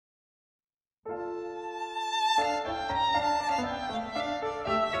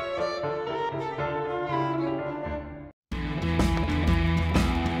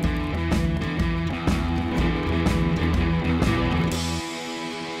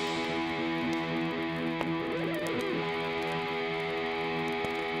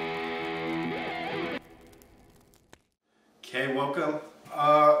Okay, welcome.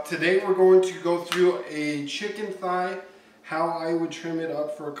 Today we're going to go through a chicken thigh, how I would trim it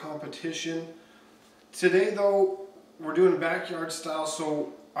up for a competition. Today though, we're doing backyard style,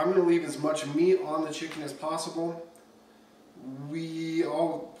 so I'm going to leave as much meat on the chicken as possible.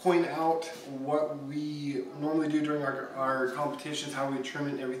 I'll point out what we normally do during our competitions, how we trim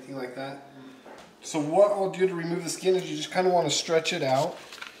it and everything like that. So what I'll do to remove the skin is you just kind of want to stretch it out.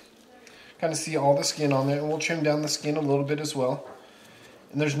 Kind of see all the skin on there, and we'll trim down the skin a little bit as well.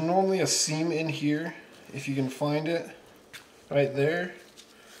 And there's normally a seam in here, if you can find it, right there.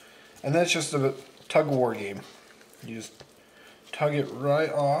 And that's just a tug of war game. You just tug it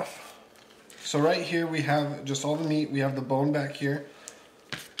right off. So right here we have just all the meat, we have the bone back here.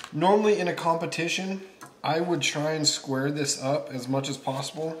 Normally in a competition, I would try and square this up as much as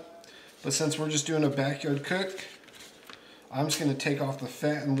possible. But since we're just doing a backyard cook, I'm just going to take off the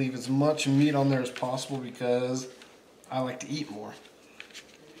fat and leave as much meat on there as possible because I like to eat more.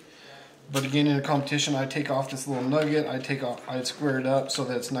 But again, in a competition, I take off this little nugget, I'd square it up so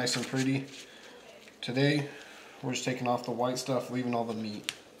that it's nice and pretty. Today, we're just taking off the white stuff, leaving all the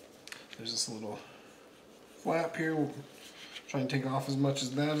meat. There's this little flap here. We'll try and take off as much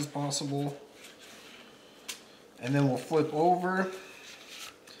of that as possible. And then we'll flip over.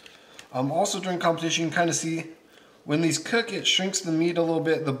 Also during competition, you can kind of see when these cook, it shrinks the meat a little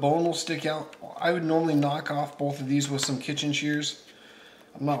bit, the bone will stick out. I would normally knock off both of these with some kitchen shears.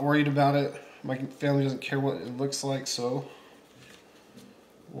 I'm not worried about it. My family doesn't care what it looks like, so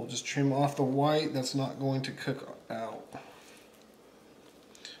we'll just trim off the white that's not going to cook out.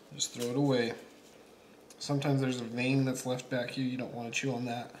 Just throw it away. Sometimes there's a vein that's left back here. You don't want to chew on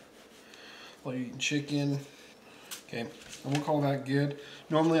that while you're eating chicken. Okay, and we'll call that good.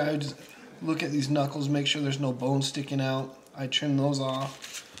 Normally I would just look at these knuckles, make sure there's no bone sticking out. I trim those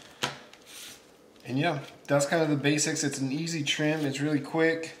off. And yeah, that's kind of the basics. It's an easy trim. It's really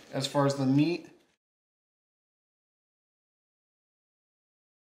quick as far as the meat.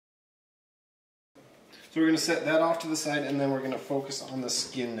 So we're going to set that off to the side, and then we're going to focus on the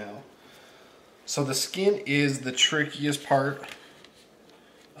skin now. So the skin is the trickiest part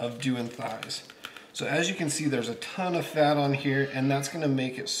of doing thighs. So as you can see, there's a ton of fat on here, and that's going to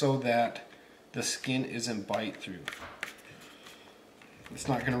make it so that the skin isn't bite through. It's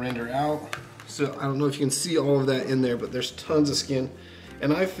not going to render out. So I don't know if you can see all of that in there, but there's tons of skin.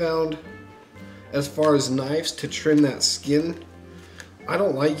 And I found, as far as knives to trim that skin, I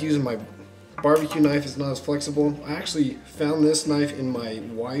don't like using my barbecue knife. It's not as flexible. I actually found this knife in my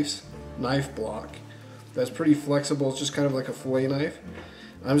wife's knife block. That's pretty flexible. It's just kind of like a fillet knife.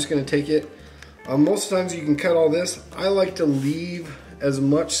 I'm just going to take it. Most times you can cut all this. I like to leave as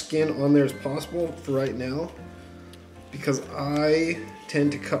much skin on there as possible for right now because I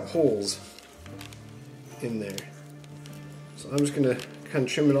tend to cut holes in there. So I'm just going to kind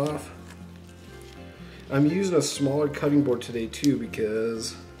of trim it off. I'm using a smaller cutting board today too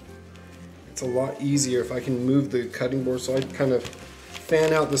because it's a lot easier if I can move the cutting board, so I kind of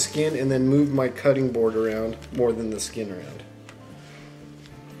fan out the skin and then move my cutting board around more than the skin around.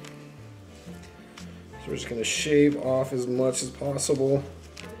 So we're just going to shave off as much as possible.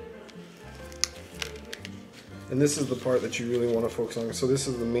 And this is the part that you really want to focus on. So this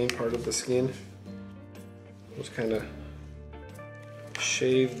is the main part of the skin. Just kind of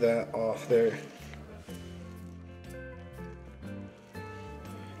shave that off there.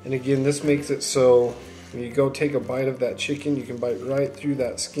 And again, this makes it so when you go take a bite of that chicken, you can bite right through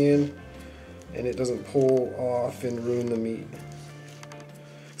that skin and it doesn't pull off and ruin the meat.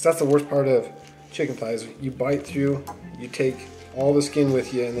 Because that's the worst part of chicken thighs. You bite through, you take all the skin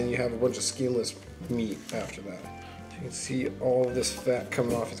with you, and then you have a bunch of skinless meat after that. You can see all of this fat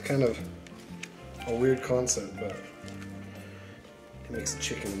coming off. It's kind of a weird concept, but it makes the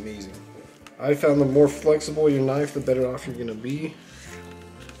chicken amazing. I found the more flexible your knife, the better off you're going to be.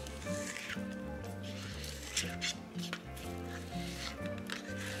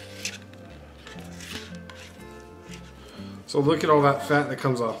 So look at all that fat that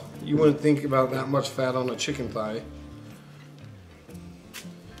comes off. You wouldn't think about that much fat on a chicken thigh.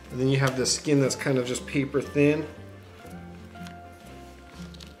 And then you have this skin that's kind of just paper thin.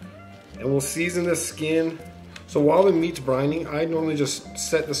 And we'll season this skin. So while the meat's brining, I normally just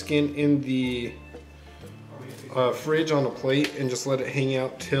set the skin in the fridge on a plate and just let it hang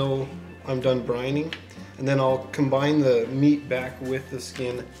out till I'm done brining. And then I'll combine the meat back with the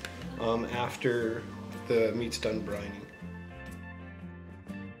skin after the meat's done brining.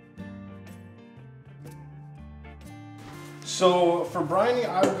 So for brining,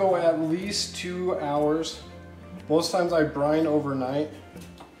 I would go at least 2 hours. Most times I brine overnight.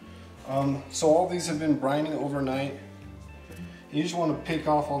 So all these have been brining overnight. You just want to pick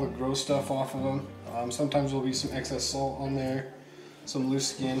off all the gross stuff off of them. Sometimes there'll be some excess salt on there, some loose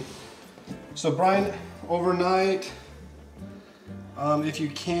skin. So brine overnight, if you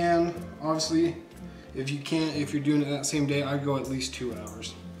can, obviously. If you can't, if you're doing it that same day, I'd go at least 2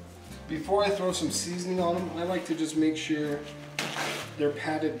 hours. Before I throw some seasoning on them, I like to just make sure they're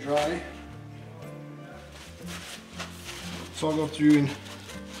patted dry. So I'll go through and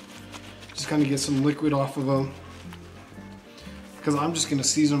just kind of get some liquid off of them, because I'm just going to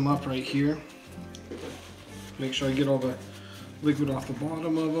season them up right here. Make sure I get all the liquid off the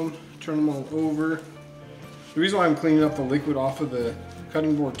bottom of them, turn them all over. The reason why I'm cleaning up the liquid off of the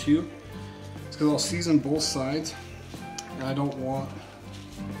cutting board too is because I'll season both sides, and I don't want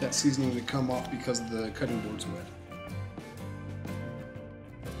that seasoning to come off because the cutting board's wet.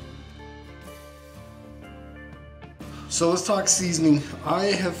 So let's talk seasoning. I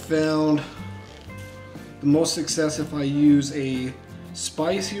have found the most success if I use a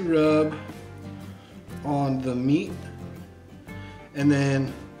spicy rub on the meat, and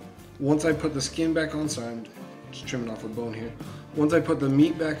then once I put the skin back on, sorry, I'm just trimming off a bone here. Once I put the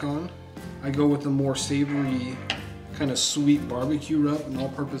meat back on, I go with the more savory, kind of sweet barbecue rub, an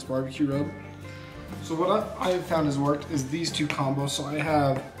all-purpose barbecue rub. So what I have found has worked is these two combos. So I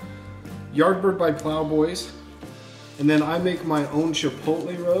have Yardbird by Plowboys, and then I make my own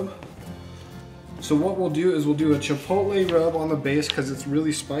chipotle rub. So what we'll do is we'll do a chipotle rub on the base because it's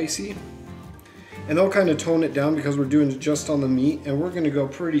really spicy, and they'll kind of tone it down because we're doing it just on the meat, and we're going to go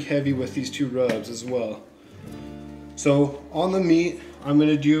pretty heavy with these two rubs as well. So on the meat, I'm going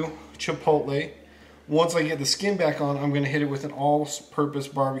to do chipotle. Once I get the skin back on, I'm going to hit it with an all-purpose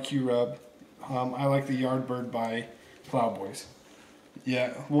barbecue rub. I like the Yardbird by Plowboys.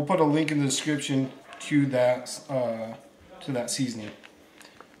 Yeah, we'll put a link in the description to that seasoning.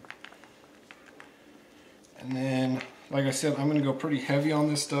 And then, like I said, I'm going to go pretty heavy on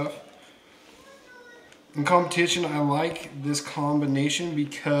this stuff. In competition, I like this combination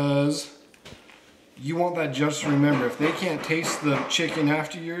because you want that judge to remember, if they can't taste the chicken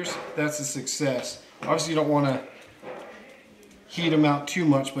after yours, that's a success. Obviously, you don't want to heat them out too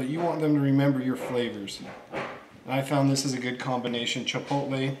much, but you want them to remember your flavors. And I found this is a good combination,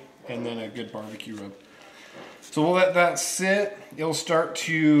 chipotle and then a good barbecue rub. So we'll let that sit. It'll start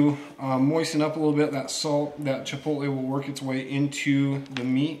to moisten up a little bit. That salt, that chipotle will work its way into the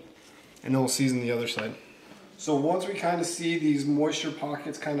meat, and then we'll season the other side. So once we kind of see these moisture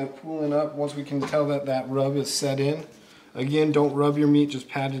pockets kind of pooling up, once we can tell that that rub is set in, again, don't rub your meat, just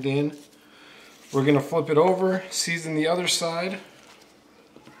pat it in. We're going to flip it over, season the other side.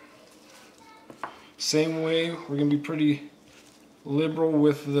 Same way, we're going to be pretty liberal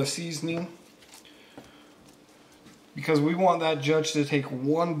with the seasoning, because we want that judge to take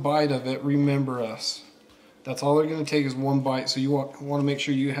one bite of it. Remember us. That's all they're going to take is one bite, so you want to make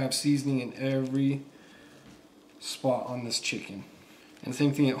sure you have seasoning in every spot on this chicken. And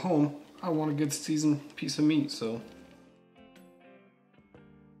same thing at home, I want a good seasoned piece of meat, so.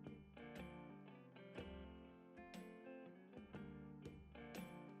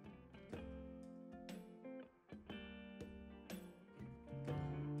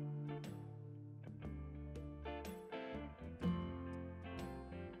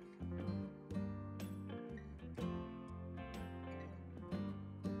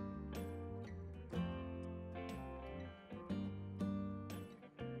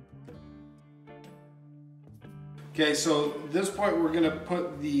 Okay, so at this point we're going to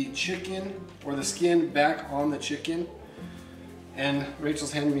put the chicken, or the skin, back on the chicken. And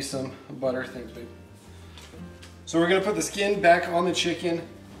Rachel's handing me some butter. Thanks, babe. So we're going to put the skin back on the chicken.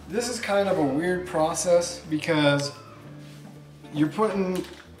 This is kind of a weird process because you're putting,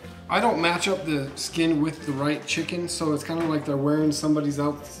 I don't match up the skin with the right chicken, so it's kind of like they're wearing somebody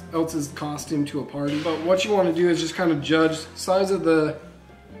else's costume to a party. But what you want to do is just kind of judge size of the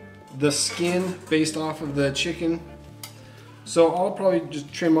skin based off of the chicken. So I'll probably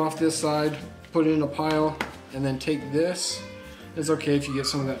just trim off this side, put it in a pile, and then take this. It's okay if you get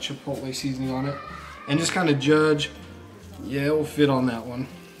some of that chipotle seasoning on it, and just kind of judge. Yeah, it will fit on that one.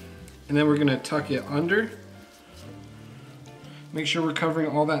 And then we're going to tuck it under. Make sure we're covering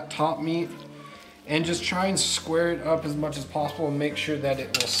all that top meat, and just try and square it up as much as possible and make sure that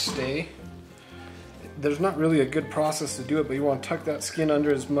it will stay. There's not really a good process to do it, but you want to tuck that skin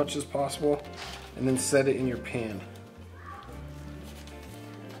under as much as possible and then set it in your pan.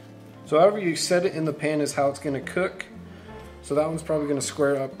 So however you set it in the pan is how it's going to cook. So that one's probably going to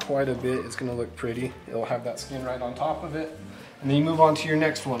square up quite a bit. It's going to look pretty. It'll have that skin right on top of it. And then you move on to your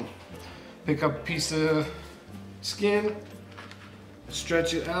next one. Pick up a piece of skin,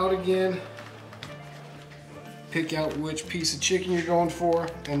 stretch it out again, pick out which piece of chicken you're going for,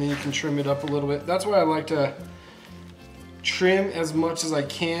 and then you can trim it up a little bit. That's why I like to trim as much as I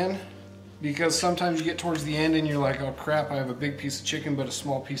can, because sometimes you get towards the end and you're like, oh crap, I have a big piece of chicken but a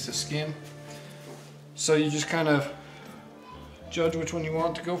small piece of skin. So you just kind of judge which one you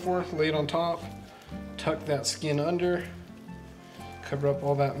want to go for, lay it on top, tuck that skin under, cover up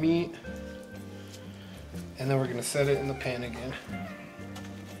all that meat, and then we're going to set it in the pan again.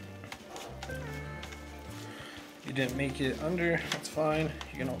 If you didn't make it under, that's fine.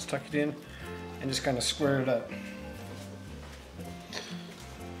 You can always tuck it in and just kind of square it up.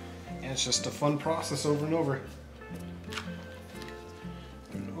 And it's just a fun process over and over.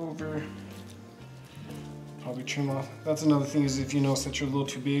 And over. Probably trim off. That's another thing, is if you notice that you're a little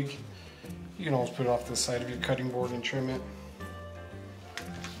too big, you can always put it off the side of your cutting board and trim it.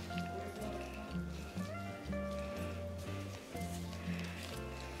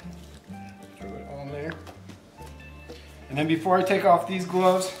 Throw it on there. And then before I take off these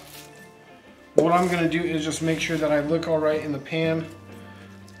gloves, what I'm going to do is just make sure that I look all right in the pan.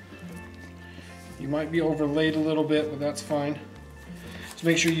 You might be overlaid a little bit, but that's fine. Just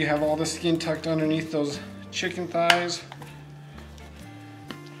make sure you have all the skin tucked underneath those chicken thighs.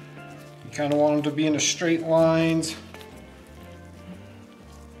 You kind of want them to be in a straight lines,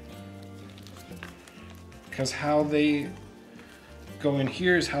 because how they go in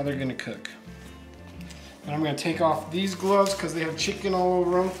here is how they're going to cook. And I'm going to take off these gloves because they have chicken all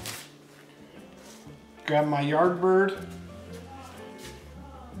over them. Grab my Yardbird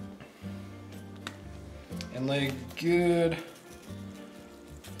and lay good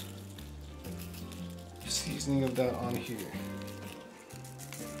seasoning of that on here.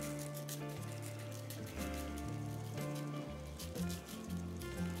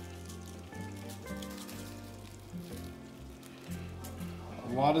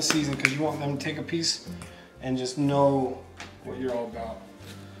 A lot of seasoning, because you want them to take a piece and just know what you're all about.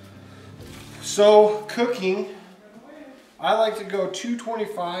 So cooking, I like to go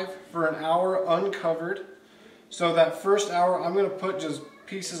 225 for an hour uncovered. So that first hour I'm going to put just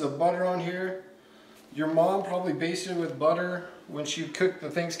pieces of butter on here. Your mom probably basted it with butter when she cooked the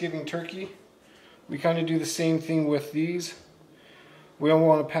Thanksgiving turkey. We kind of do the same thing with these. We don't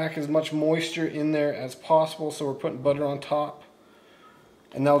want to pack as much moisture in there as possible, so we're putting butter on top.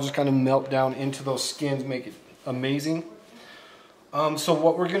 And that'll just kind of melt down into those skins, make it amazing. So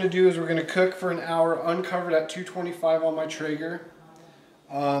what we're going to do is we're going to cook for an hour uncovered at 225 on my Traeger.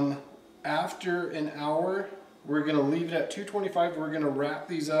 After an hour, we're going to leave it at 225. We're going to wrap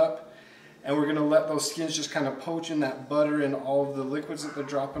these up. And we're going to let those skins just kind of poach in that butter and all of the liquids that they're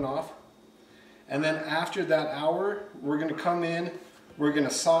dropping off. And then after that hour, we're going to come in, we're going to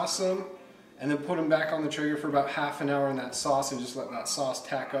sauce them, and then put them back on the Traeger for about half an hour in that sauce, and just let that sauce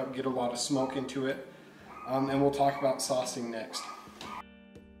tack up, get a lot of smoke into it. And we'll talk about saucing next.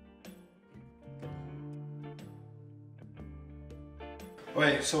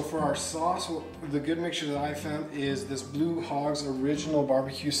 Okay, so for our sauce, the good mixture that I found is this Blue Hogs Original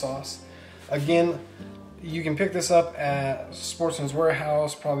Barbecue Sauce. Again, you can pick this up at Sportsman's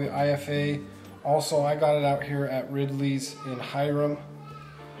Warehouse, probably IFA. Also, I got it out here at Ridley's in Hiram.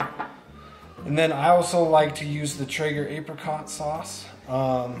 And then I also like to use the Traeger apricot sauce.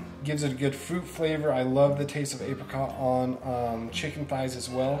 Gives it a good fruit flavor. I love the taste of apricot on chicken thighs as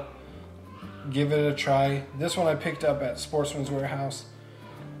well. Give it a try. This one I picked up at Sportsman's Warehouse.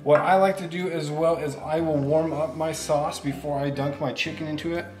 What I like to do as well is I will warm up my sauce before I dunk my chicken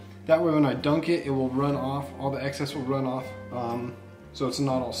into it. That way when I dunk it, it will run off, all the excess will run off, so it's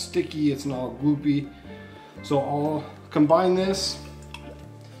not all sticky, it's not all gloopy. So I'll combine this,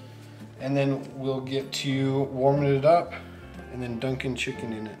 and then we'll get to warming it up, and then dunking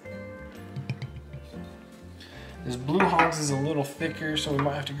chicken in it. This Blue Hogs is a little thicker, so we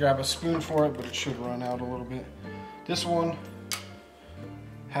might have to grab a spoon for it, but it should run out a little bit. This one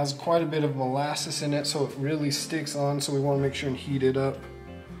has quite a bit of molasses in it, so it really sticks on, so we want to make sure and heat it up.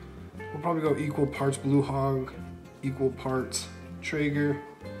 We'll probably go equal parts Blue Hog, equal parts Traeger.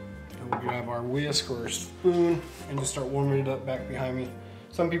 And we'll grab our whisk or spoon and just start warming it up back behind me.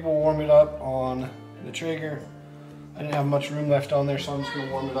 Some people warm it up on the Traeger. I didn't have much room left on there, so I'm just going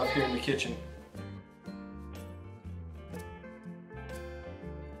to warm it up here in the kitchen.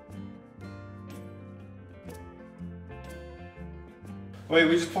 Wait,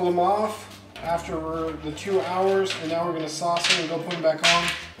 we just pulled them off after the 2 hours, and now we're going to sauce them and go put them back on.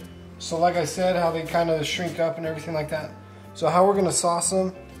 So like I said, how they kind of shrink up and everything like that. So how we're going to sauce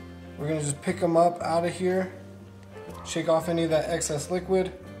them, we're going to just pick them up out of here, shake off any of that excess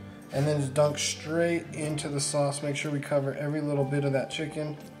liquid, and then just dunk straight into the sauce. Make sure we cover every little bit of that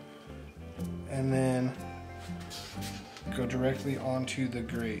chicken, and then go directly onto the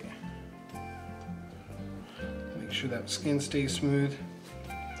grate. Make sure that skin stays smooth.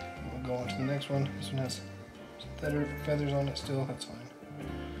 We'll go on to the next one. This one has feathers on it still, that's fine.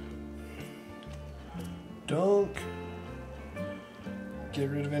 Don't get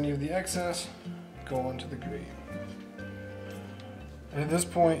rid of any of the excess. Go onto the grate. And at this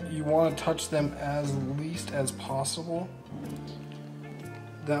point, you want to touch them as least as possible.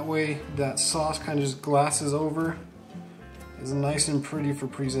 That way, that sauce kind of just glasses over. It's nice and pretty for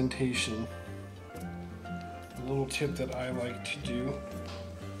presentation. A little tip that I like to do.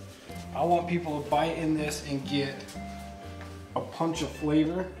 I want people to bite in this and get a punch of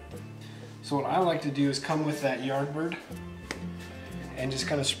flavor. So what I like to do is come with that Yardbird and just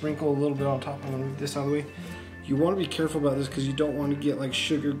kind of sprinkle a little bit on top. I'm gonna move this out of the way. You want to be careful about this because you don't want to get like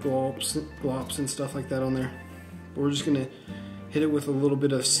sugar glops and stuff like that on there. But we're just gonna hit it with a little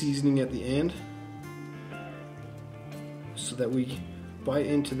bit of seasoning at the end so that we bite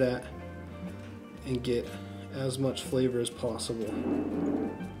into that and get as much flavor as possible.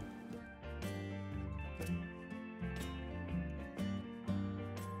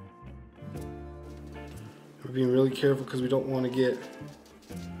 We're being really careful because we don't want to get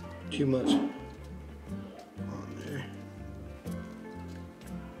too much on there.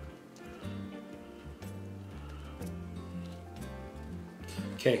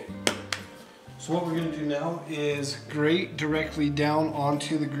 Okay, so what we're going to do now is grate directly down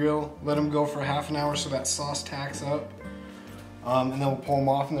onto the grill, let them go for half an hour so that sauce tacks up, and then we'll pull them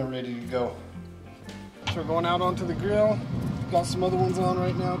off and they're ready to go. So we're going out onto the grill. Got some other ones on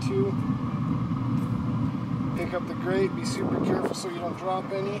right now too. Pick up the grate, be super careful so you don't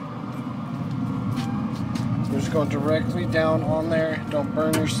drop any. We're just going directly down on there, don't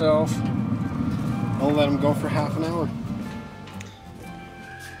burn yourself. We'll let them go for half an hour.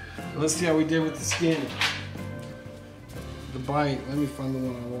 Let's see how we did with the skin. The bite, let me find the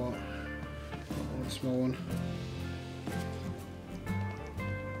one I want. I want a small one.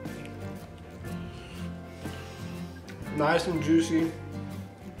 Nice and juicy.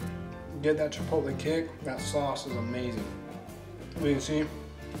 Get that chipotle kick. That sauce is amazing. You can see,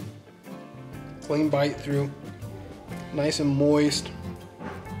 clean bite through, nice and moist.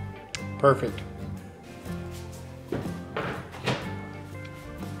 Perfect.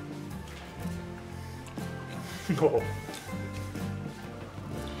 Oh.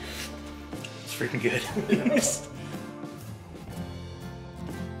 It's freaking good. Yes.